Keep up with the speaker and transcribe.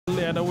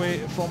cleared away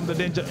from the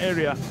danger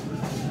area.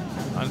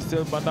 And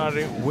still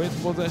Bandari with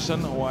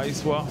possession.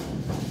 Waiswa,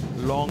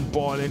 long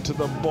ball into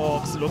the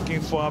box,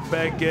 looking for a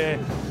big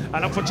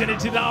an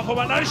opportunity now for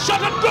Bandari.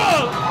 Shot and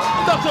goal!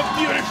 That's a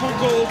beautiful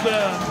goal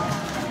there.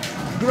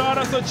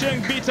 Grada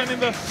Socheng beaten in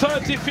the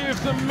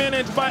 35th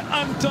minute by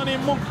Antony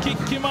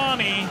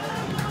Kimani.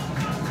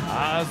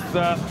 As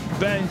the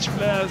bench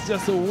players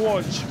just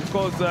watch,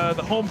 because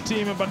the home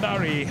team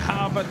Bandari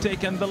have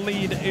taken the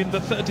lead in the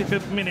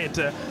 35th minute.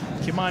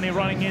 Kimani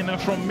running in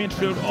from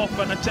midfield off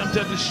an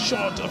attempted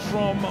shot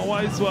from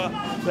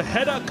Waiswa. The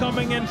header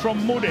coming in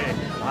from Mude,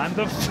 and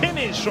the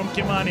finish from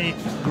Kimani.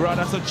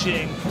 Grada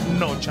Socheng,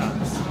 no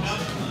chance.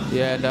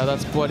 Yeah, and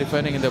that's poor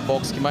defending in the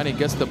box. Kimani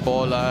gets the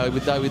ball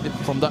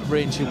from that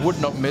range. He would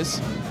not miss,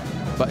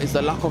 but it's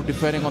the lack of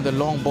defending on the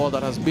long ball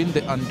that has been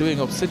the undoing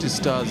of City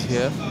Stars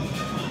here.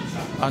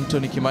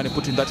 Antony Kimani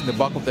putting that in the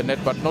back of the net,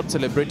 but not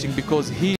celebrating because he